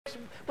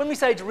when we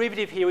say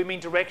derivative here, we mean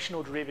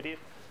directional derivative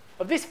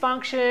of this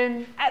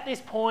function at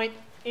this point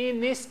in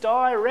this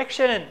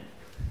direction.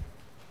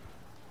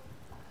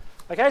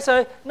 Okay,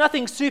 so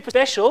nothing super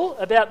special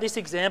about this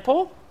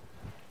example.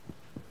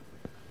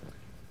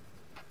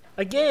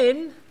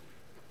 Again,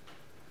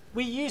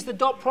 we use the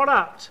dot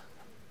product.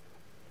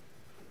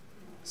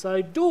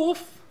 So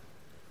doof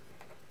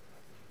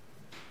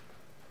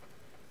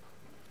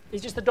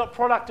is just the dot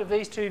product of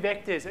these two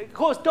vectors. Of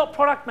course, dot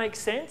product makes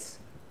sense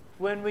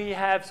when we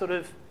have sort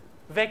of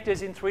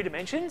vectors in 3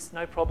 dimensions,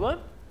 no problem.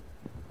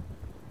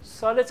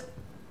 So let's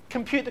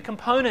compute the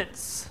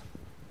components.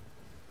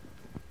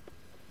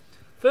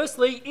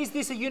 Firstly, is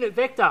this a unit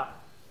vector?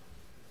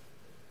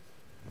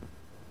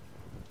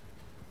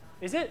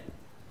 Is it?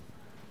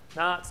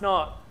 No, it's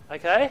not.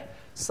 Okay,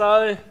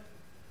 so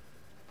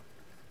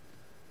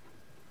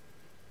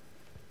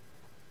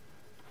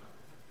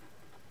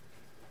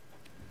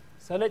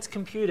let's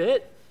compute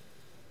it.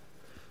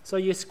 So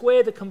you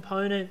square the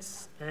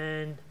components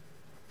and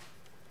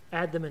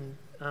add them in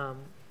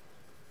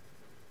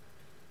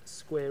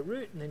square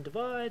root and then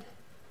divide.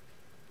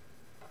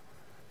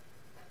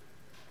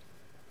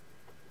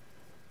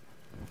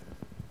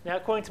 Now,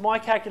 according to my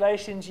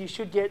calculations, you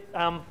should get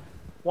 1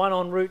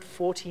 on root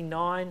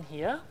 49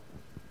 here.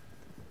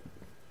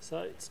 So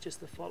it's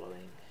just the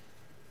following.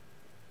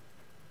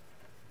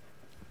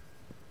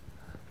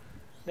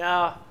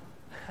 Now,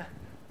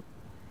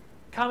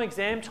 come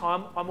exam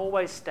time, I'm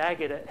always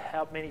staggered at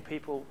how many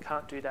people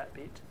can't do that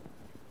bit.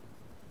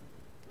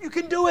 You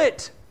can do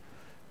it!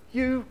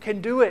 You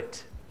can do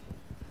it!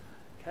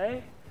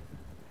 Okay?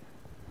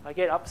 I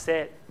get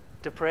upset,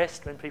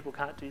 depressed when people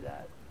can't do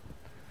that.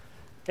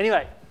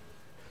 Anyway,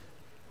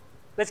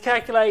 let's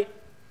calculate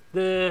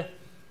the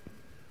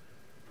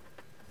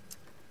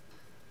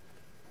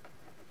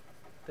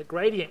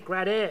gradient,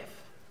 grad f.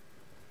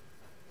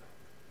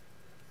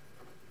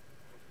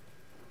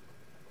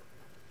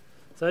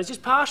 So it's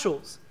just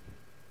partials.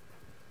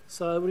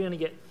 So we're going to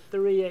get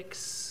 3x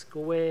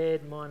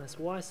squared minus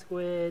y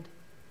squared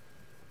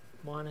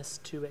minus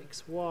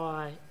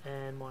 2xy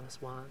and minus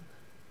 1.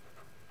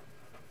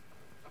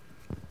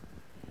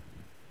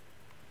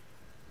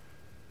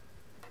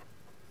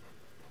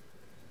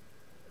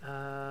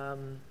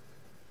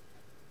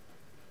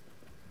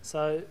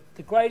 So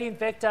the gradient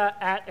vector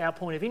at our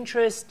point of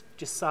interest,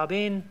 just sub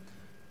in.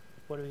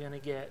 What are we going to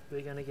get?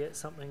 We're going to get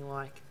something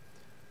like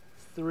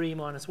 3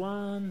 minus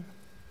 1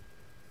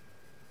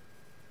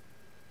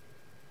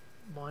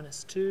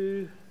 minus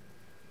 2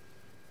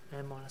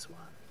 and minus 1.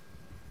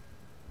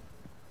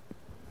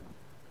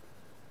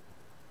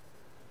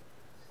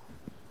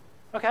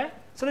 Okay,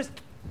 so let's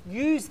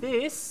use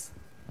this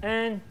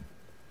and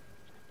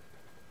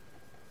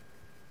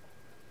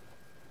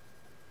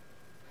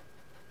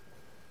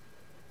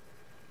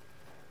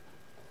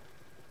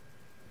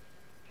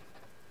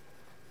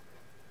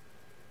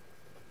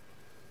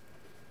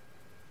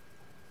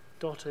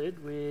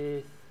dotted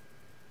with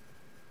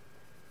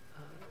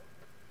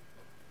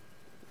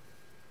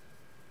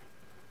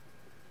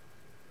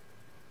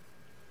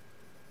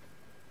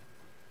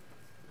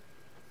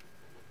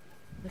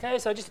okay,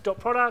 so just a dot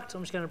product.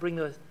 I'm just going to bring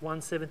the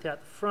 1/7 out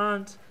the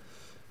front.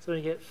 So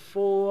we get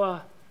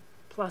 4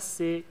 plus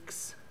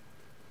 6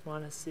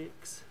 minus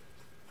 6.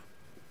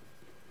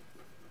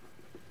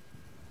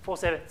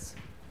 4/7.